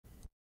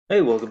Hey,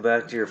 welcome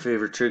back to your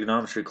favorite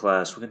trigonometry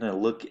class. We're going to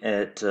look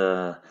at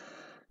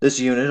this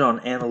unit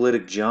on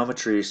analytic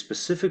geometry.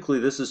 Specifically,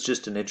 this is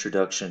just an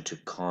introduction to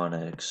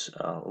conics.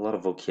 A lot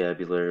of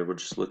vocabulary. We're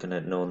just looking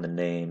at knowing the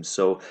names.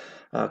 So,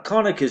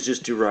 conic is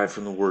just derived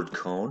from the word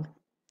cone.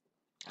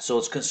 So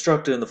it's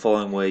constructed in the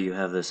following way. You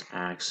have this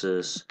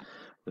axis.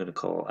 We're going to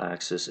call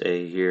axis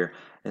A here.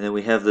 And then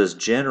we have this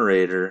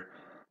generator,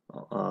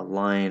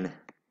 line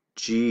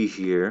G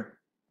here.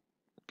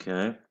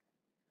 Okay.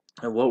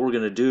 And what we're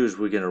going to do is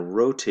we're going to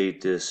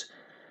rotate this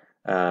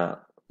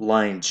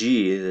line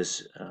G,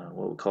 this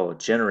what we call a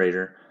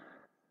generator,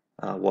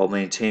 while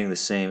maintaining the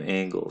same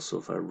angle. So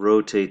if I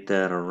rotate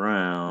that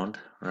around,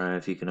 right,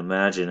 if you can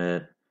imagine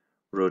it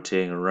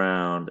rotating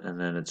around, and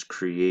then it's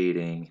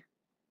creating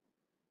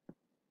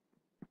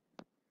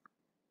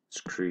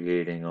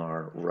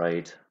our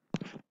right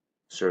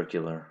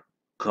circular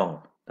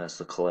cone. That's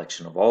the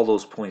collection of all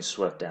those points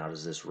swept out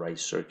is this right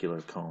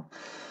circular cone.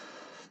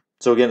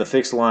 So again, the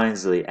fixed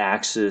lines, the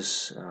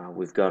axis,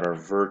 we've got our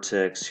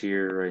vertex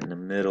here right in the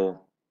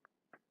middle.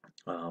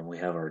 We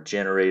have our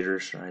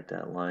generators, right,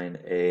 that line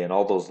A, and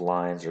all those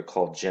lines are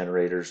called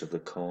generators of the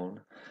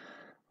cone,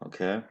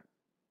 okay?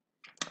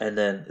 And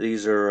then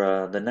these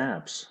are the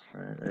naps,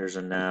 right? There's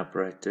a nap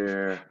right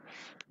there.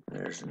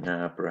 There's a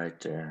nap right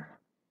there.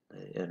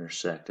 They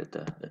intersect at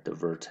the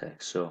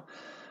vertex. So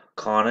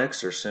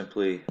conics are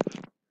simply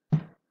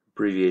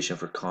abbreviation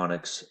for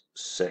conics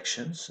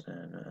sections,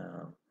 and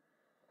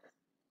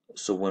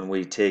so when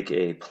we take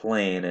a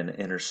plane and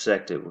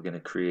intersect it, we're going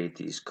to create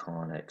these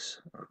conics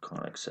or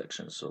conic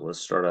sections. So let's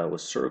start out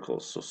with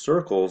circles. So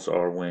circles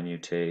are when you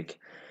take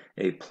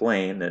a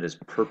plane that is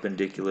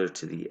perpendicular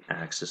to the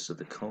axis of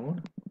the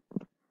cone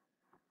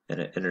and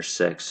it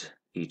intersects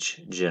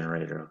each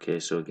generator.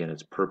 Okay, so again,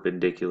 it's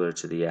perpendicular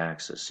to the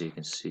axis. So you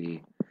can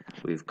see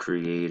we've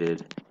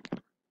created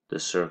the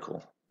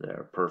circle there,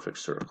 a perfect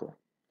circle.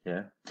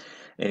 Yeah.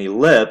 An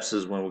ellipse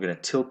is when we're going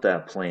to tilt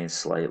that plane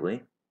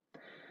slightly.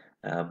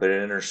 But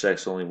it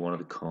intersects only one of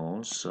the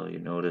cones, so you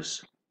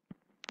notice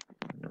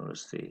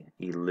the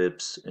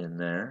ellipse in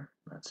there.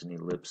 That's an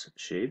ellipse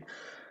shape.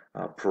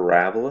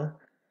 Parabola.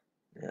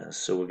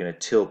 So we're going to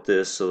tilt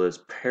this so that it's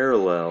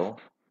parallel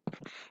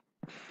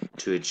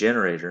to a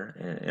generator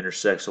and it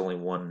intersects only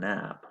one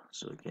nap.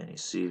 So again, you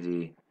see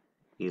the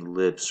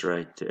ellipse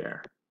right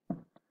there.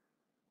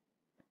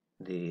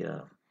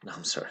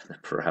 I'm sorry, the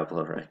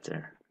parabola right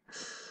there.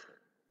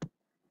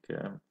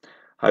 Okay.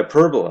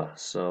 Hyperbola.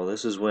 So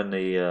this is when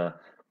the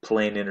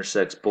plane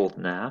intersects both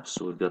naps.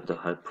 So we've got the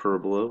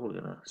hyperbola. We're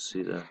going to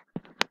see the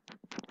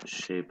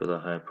shape of the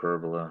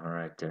hyperbola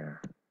right there.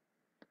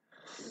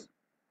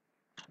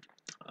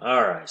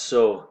 Alright,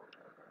 so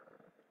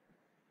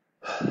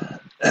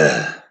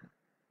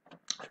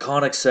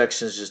conic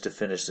sections, just to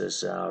finish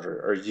this out,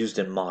 are used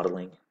in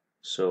modeling.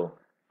 So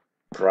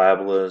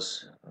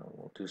parabolas,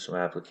 we'll do some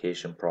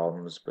application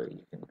problems, but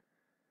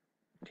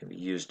can be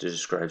used to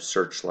describe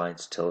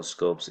searchlights,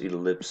 telescopes.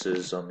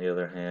 Ellipses, on the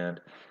other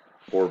hand,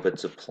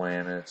 orbits of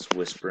planets,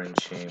 whispering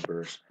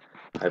chambers.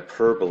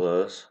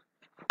 Hyperbolas,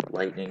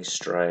 lightning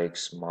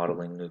strikes,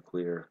 modeling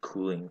nuclear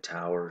cooling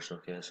towers.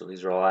 Okay, so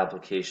these are all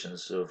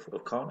applications of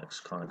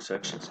conic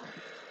sections.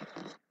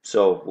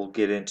 So we'll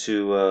get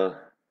into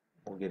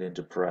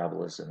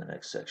parabolas in the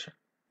next section.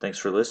 Thanks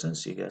for listening.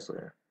 See you guys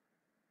later.